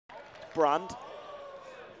brand.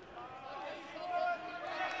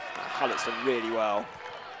 Hallett's done really well.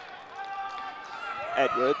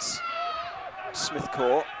 Edwards. Smith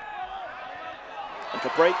caught. Like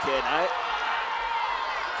a break here now.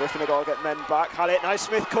 Griffin have got to get men back. Hallett, nice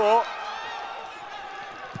Smith caught.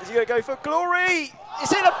 Is he going to go for glory?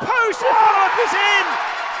 It's in a post, the follow-up is in!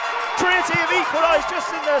 Trinity have equalised just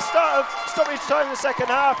in the start of stoppage time in the second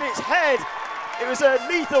half. It's head. It was a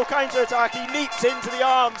lethal counter-attack. He leaps into the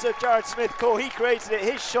arms of Jared Smith Core. He created it.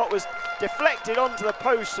 His shot was deflected onto the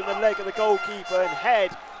post from the leg of the goalkeeper, and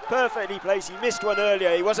head perfectly placed. He missed one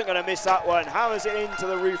earlier. He wasn't going to miss that one. Hammers it into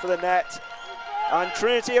the roof of the net. And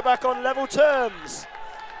Trinity are back on level terms.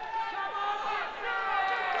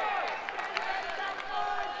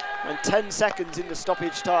 And 10 seconds into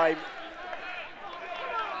stoppage time.